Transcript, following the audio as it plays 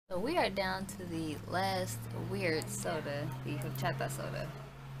So we are down to the last weird soda, the horchata soda.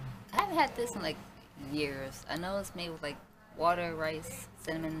 I haven't had this in like years. I know it's made with like water, rice,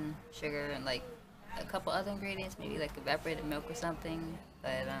 cinnamon, sugar, and like a couple other ingredients, maybe like evaporated milk or something.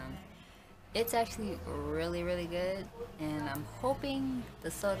 But it's actually really, really good, and I'm hoping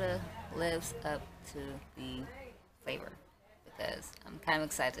the soda lives up to the flavor because I'm kind of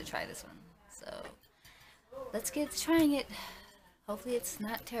excited to try this one. So let's get to trying it. Hopefully, it's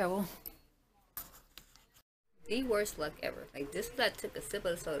not terrible. The worst luck ever. Like this, I took a sip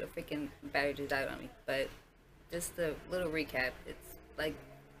of the soda, freaking battery just died on me. But just a little recap. It's like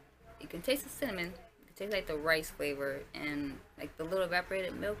you can taste the cinnamon, you can taste like the rice flavor, and like the little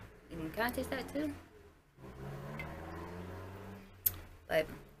evaporated milk. You can kind of taste that too. But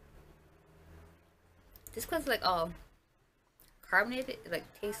just cause it's like all carbonated, it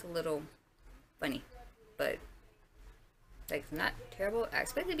like tastes a little funny. But like it's not terrible. I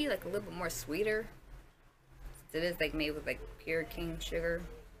expect it to be like a little bit more sweeter. It is like made with like pure cane sugar,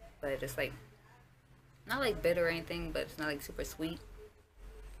 but it's like not like bitter or anything, but it's not like super sweet.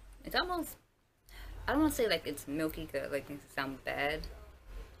 It's almost, I don't want to say like it's milky because like makes it sound bad,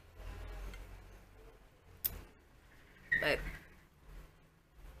 but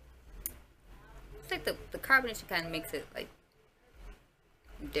it's like the carbonation kind of makes it like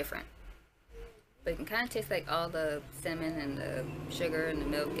different. But you can kind of taste like all the cinnamon and the sugar and the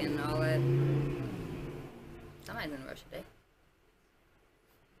milk and all that. Somebody's in a rush today.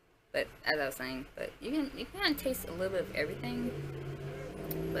 But as I was saying, but you can kind of taste a little bit of everything,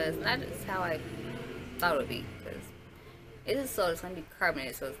 but it's not just how I thought it would be, because it is soda, it's gonna be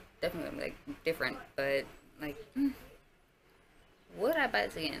carbonated, so it's definitely gonna be like different. But like, would I buy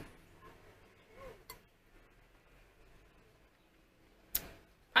this again?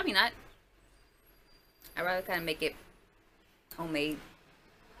 Probably not. I'd rather kind of make it homemade,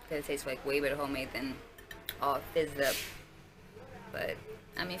 because it tastes like way better homemade than all fizzed up. But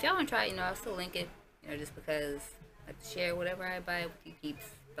I mean, if y'all want to try it, I'll still link it, just because I like to share whatever I buy with you peeps.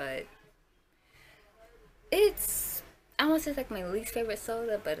 But it's, I don't want to say it's like my least favorite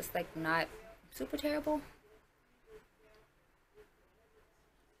soda, but it's like not super terrible.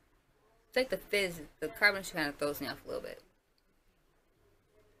 It's like the fizz, the carbonation kind of throws me off a little bit.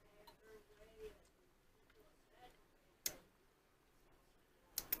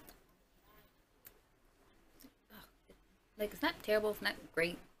 Like, it's not terrible, it's not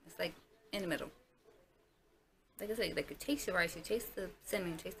great. It's like in the middle. Like I said, like you taste the rice, you taste the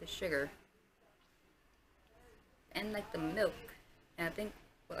cinnamon, you taste the sugar, and like the milk. And I think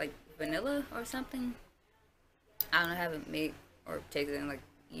like vanilla or something. I don't know, I haven't made or tasted it in like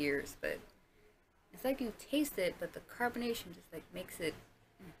years, but it's like you taste it, but the carbonation just like makes it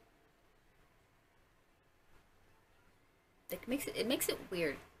it makes it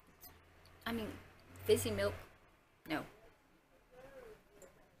weird. I mean, fizzy milk, no.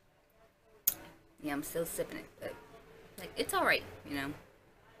 Yeah, I'm still sipping it, but like it's alright,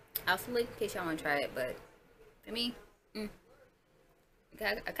 I'll still link in case y'all want to try it, but for me, I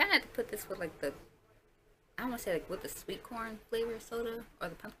kind of have to put this with like the, I don't want to say like with the sweet corn flavor soda or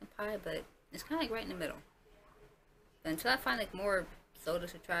the pumpkin pie, but it's kind of like right in the middle. But until I find like more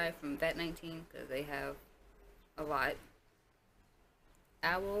sodas to try from Vat19, because they have a lot,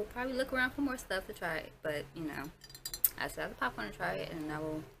 I will probably look around for more stuff to try. But I still have the popcorn to try it, and I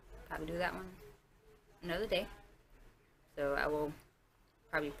will probably do that one another day. So I will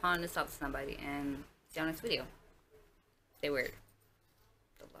probably pawn this off to somebody and see you on next video. Stay weird.